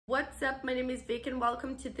What's up? My name is Vic and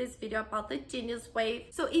welcome to this video about the Genius Wave.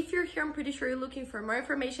 So if you're here, I'm pretty sure you're looking for more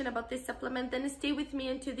information about this supplement, then stay with me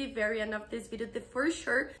until the very end of this video. For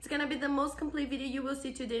sure, it's gonna be the most complete video you will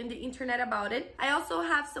see today on the internet about it. I also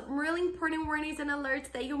have some really important warnings and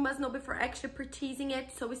alerts that you must know before actually purchasing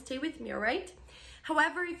it, so stay with me, alright?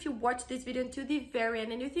 However, if you watch this video until the very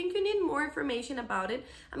end and you think you need more information about it,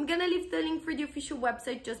 I'm gonna leave the link for the official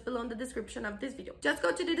website just below in the description of this video. Just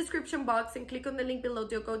go to the description box and click on the link below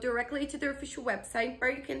to go directly to the official website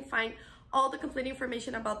where you can find all the complete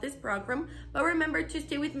information about this program. But remember to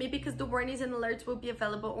stay with me because the warnings and alerts will be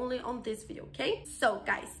available only on this video, okay? So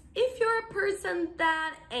guys, if you're a person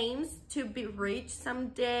that aims to be rich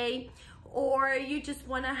someday, or you just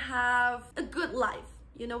want to have a good life,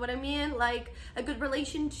 you know what I mean? Like a good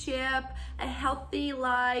relationship, a healthy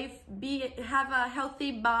life, have a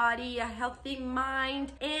healthy body, a healthy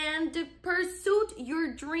mind, and to pursue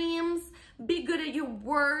your dreams, be good at your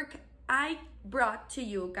work, I brought to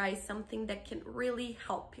you guys something that can really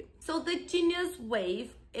help you. So the Genius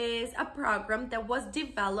Wave is a program that was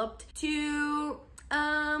developed to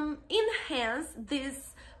enhance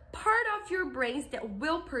this part of your brains that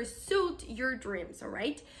will pursue your dreams, all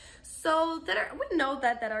right? So we know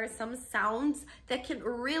that there are some sounds that can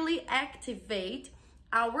really activate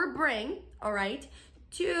our brain, all right,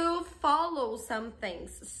 to follow some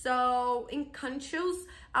things. So in conscious,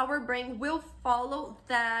 our brain will follow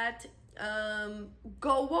that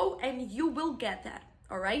goal and you will get that,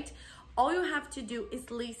 all right? All you have to do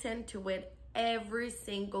is listen to it every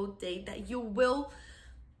single day, that you will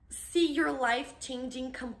see your life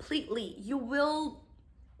changing completely. You will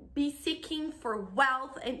be seeking for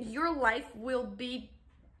wealth and your life will be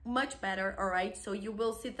much better, all right? So you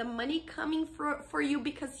will see the money coming for you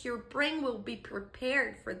because your brain will be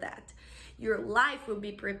prepared for that. Your life will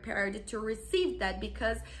be prepared to receive that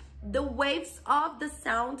because the waves of the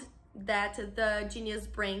sound that the genius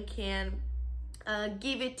brain can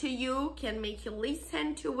give it to you, can make you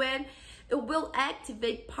listen to it. It will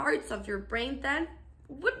activate parts of your brain that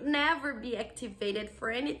would never be activated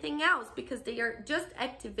for anything else because they are just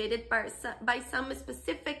activated by some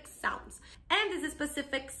specific sounds. And these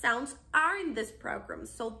specific sounds are in this program.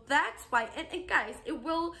 So that's why, and guys, it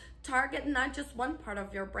will target not just one part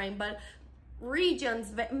of your brain, but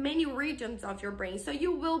regions, many regions of your brain. So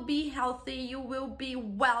you will be healthy, you will be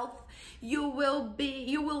wealth, you will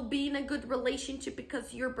be in a good relationship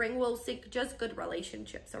because your brain will seek just good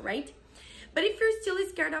relationships, all right? But if you're still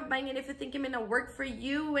scared of buying it, if you think it may not work for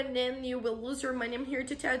you and then you will lose your money, I'm here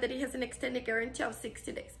to tell you that it has an extended guarantee of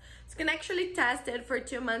 60 days. So you can actually test it for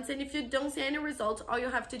 2 months, and if you don't see any results, all you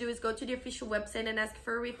have to do is go to the official website and ask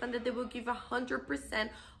for a refund, and they will give 100%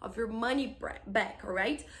 of your money back, all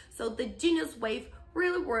right? So the Genius Wave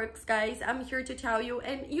really works, guys. I'm here to tell you,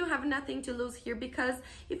 and you have nothing to lose here because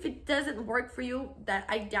if it doesn't work for you, that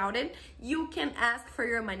I doubt it, you can ask for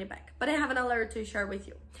your money back. But I have an alert to share with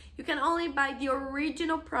you. You can only buy the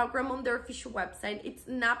original program on their official website. It's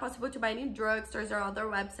not possible to buy in drugstores or other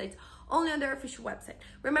websites, only on their official website.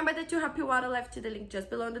 Remember that to help you out, I left the link just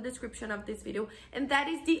below in the description of this video, and that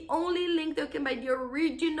is the only link that you can buy the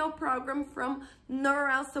original program from, nowhere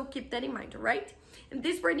else, so keep that in mind, all right? And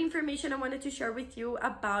this were the information I wanted to share with you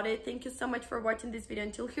about it. Thank you so much for watching this video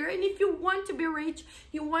until here. And if you want to be rich,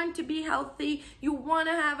 you want to be healthy, you want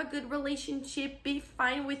to have a good relationship, be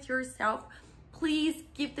fine with yourself, please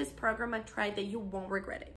give this program a try that you won't regret it.